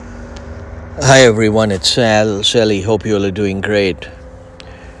Hi everyone, it's Sally. Hope you all are doing great.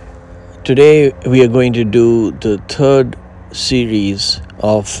 Today we are going to do the third series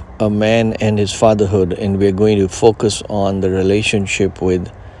of A Man and His Fatherhood, and we are going to focus on the relationship with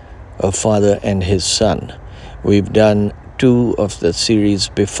a father and his son. We've done two of the series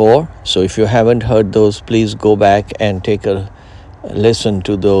before, so if you haven't heard those, please go back and take a listen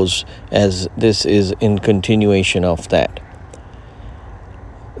to those, as this is in continuation of that.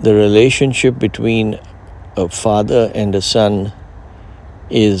 The relationship between a father and a son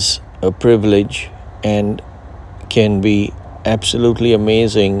is a privilege and can be absolutely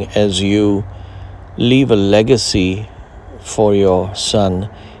amazing as you leave a legacy for your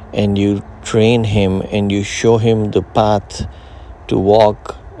son and you train him and you show him the path to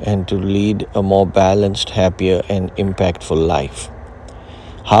walk and to lead a more balanced, happier, and impactful life.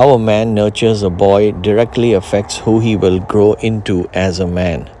 How a man nurtures a boy directly affects who he will grow into as a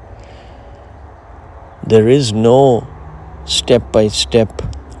man. There is no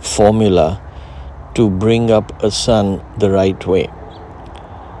step-by-step formula to bring up a son the right way.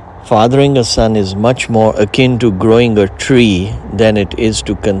 Fathering a son is much more akin to growing a tree than it is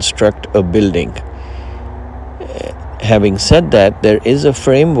to construct a building. Having said that, there is a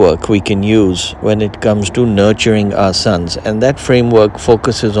framework we can use when it comes to nurturing our sons, and that framework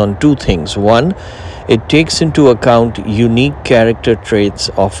focuses on two things. One, it takes into account unique character traits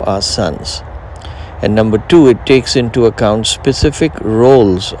of our sons. And number two, it takes into account specific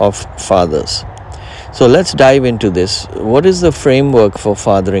roles of fathers. So let's dive into this. What is the framework for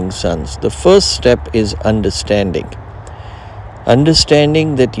fathering sons? The first step is understanding.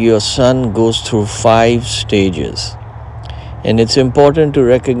 Understanding that your son goes through 5 stages. And it's important to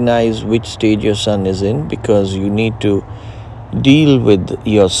recognize which stage your son is in, because you need to deal with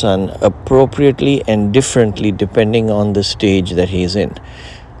your son appropriately and differently depending on the stage that he's in.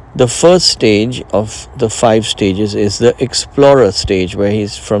 The first stage of the 5 stages is the explorer stage, where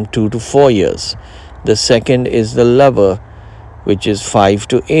he's from 2 to 4 years. The second is the lover, which is 5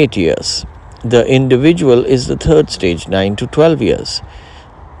 to 8 years. The individual is the third stage, 9 to 12 years.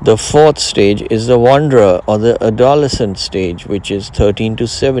 The fourth stage is the wanderer or the adolescent stage, which is 13 to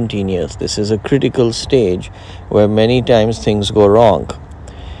 17 years. This is a critical stage where many times things go wrong.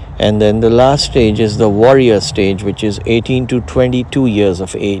 And then the last stage is the warrior stage, which is 18 to 22 years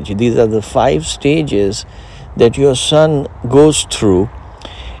of age. These are the 5 stages that your son goes through.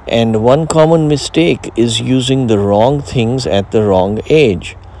 And one common mistake is using the wrong things at the wrong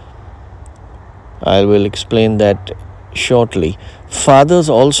age. I will explain that shortly. Fathers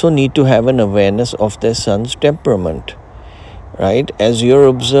also need to have an awareness of their son's temperament, right? As you're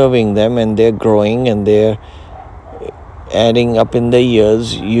observing them and they're growing and they're adding up in the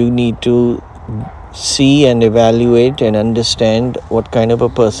years, you need to see and evaluate and understand what kind of a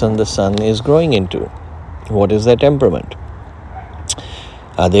person the son is growing into. What is their temperament?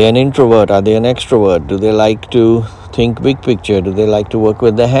 Are they an introvert? Are they an extrovert? Do they like to think big picture? Do they like to work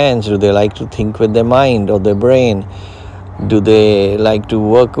with their hands? Do they like to think with their mind or their brain? Do they like to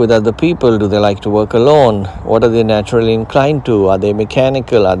work with other people? Do they like to work alone? What are they naturally inclined to? Are they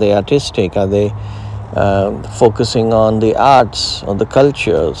mechanical? Are they artistic? Are they focusing on the arts or the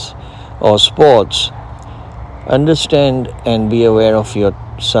cultures or sports? Understand and be aware of your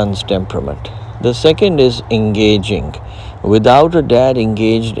son's temperament. The second is engaging. Without a dad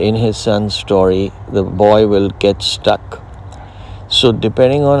engaged in his son's story, the boy will get stuck. So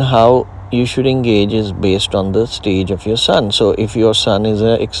depending on how you should engage is based on the stage of your son. So if your son is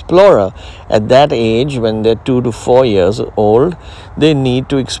an explorer, at that age, when they're 2 to 4 years old, they need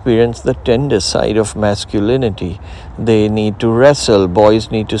to experience the tender side of masculinity. They need to wrestle.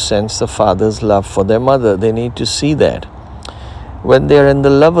 Boys need to sense the father's love for their mother. They need to see that. When they're in the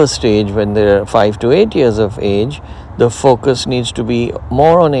lover stage, when they're 5 to 8 years of age, the focus needs to be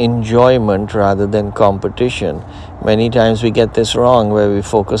more on enjoyment rather than competition. Many times we get this wrong, where we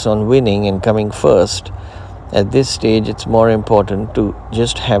focus on winning and coming first. At this stage, it's more important to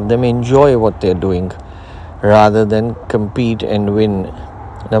just have them enjoy what they're doing rather than compete and win.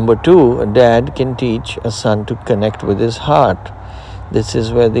 Number 2, a dad can teach a son to connect with his heart. This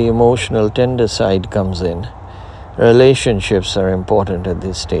is where the emotional, tender side comes in. Relationships are important at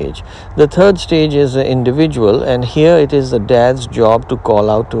this stage. The third stage is the individual, and here it is the dad's job to call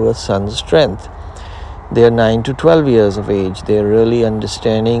out to a son's strength. They are 9 to 12 years of age. They are really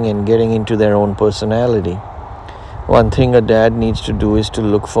understanding and getting into their own personality. One thing a dad needs to do is to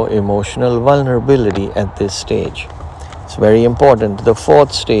look for emotional vulnerability at this stage. It's very important. The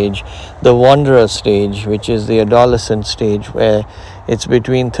fourth stage, the wanderer stage, which is the adolescent stage, where it's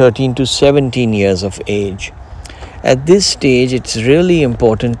between 13 to 17 years of age. At this stage, it's really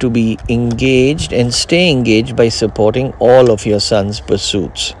important to be engaged and stay engaged by supporting all of your son's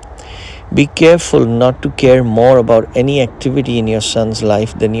pursuits. Be careful not to care more about any activity in your son's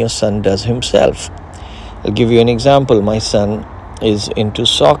life than your son does himself. I'll give you an example. My son is into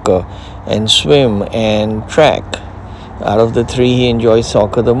soccer and swim and track. Out of the three, he enjoys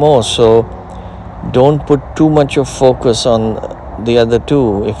soccer the most. So don't put too much of focus on the other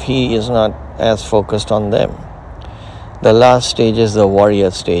two if he is not as focused on them. The last stage is the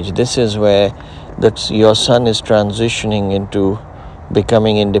warrior stage. This is where your son is transitioning into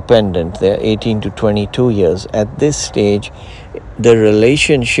becoming independent. They're 18 to 22 years. At this stage, the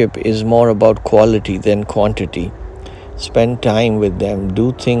relationship is more about quality than quantity. Spend time with them,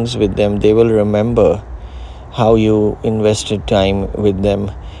 do things with them. They will remember how you invested time with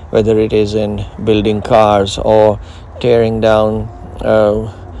them, whether it is in building cars or tearing down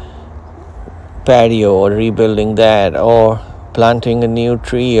patio or rebuilding that, or planting a new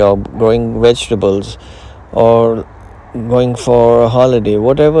tree, or growing vegetables, or going for a holiday.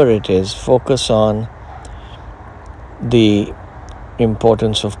 Whatever it is, focus on the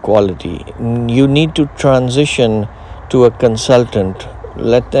importance of quality. You need to transition to a consultant.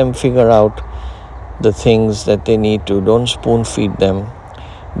 Let them figure out the things that they need to. Don't spoon feed them.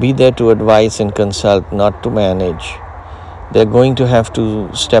 Be there to advise and consult, not to manage. They're going to have to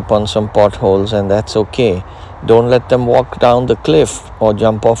step on some potholes, and that's okay. Don't let them walk down the cliff or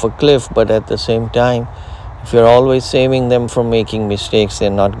jump off a cliff, but at the same time, if you're always saving them from making mistakes, they're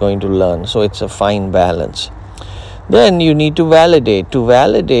not going to learn. So it's a fine balance. Then you need to validate. To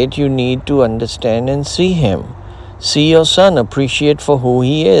validate, you need to understand and see him. See your son, appreciate for who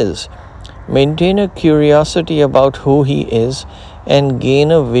he is. Maintain a curiosity about who he is and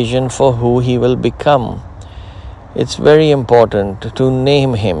gain a vision for who he will become. It's very important to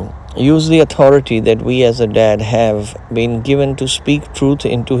name him. Use the authority that we as a dad have been given to speak truth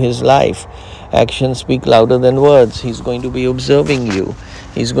into his life. Actions speak louder than words. He's going to be observing you.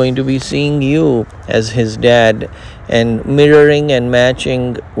 He's going to be seeing you as his dad and mirroring and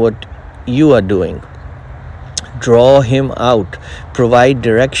matching what you are doing. Draw him out. Provide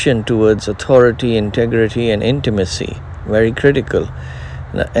direction towards authority, integrity, and intimacy. Very critical.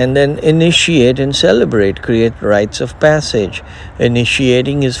 And then initiate and celebrate. Create rites of passage.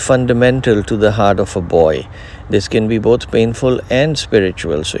 Initiating is fundamental to the heart of a boy. This can be both painful and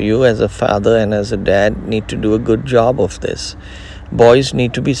spiritual. So you as a father and as a dad need to do a good job of this. Boys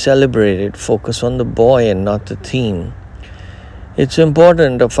need to be celebrated. Focus on the boy and not the teen. It's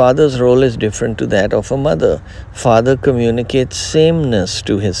important. A father's role is different to that of a mother. Father communicates sameness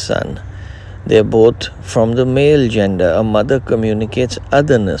to his son. They're both from the male gender. A mother communicates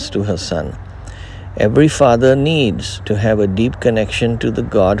otherness to her son. Every father needs to have a deep connection to the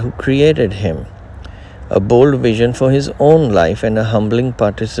God who created him, a bold vision for his own life, and a humbling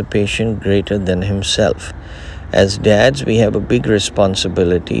participation greater than himself. As dads, we have a big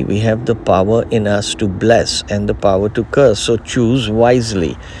responsibility. We have the power in us to bless and the power to curse. So choose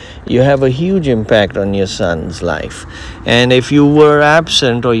wisely. You have a huge impact on your son's life. And if you were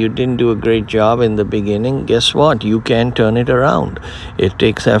absent or you didn't do a great job in the beginning, guess what? You can turn it around. It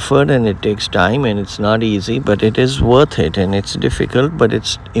takes effort and it takes time, and it's not easy, but it is worth it. And it's difficult, but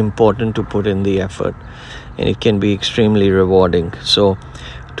it's important to put in the effort. And it can be extremely rewarding. So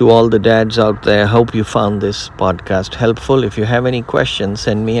to all the dads out there, hope you found this podcast helpful. If you have any questions,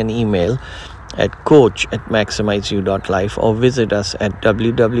 send me an email at coach@maximizeyou.life or visit us at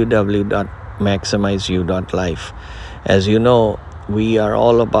www.maximizeyou.life. As you know, we are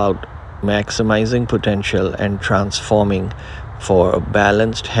all about maximizing potential and transforming for a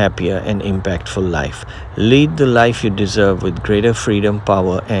balanced, happier, and impactful life. Lead the life you deserve with greater freedom,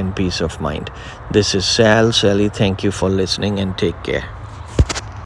 power, and peace of mind. This is Sally. Thank you for listening and take care.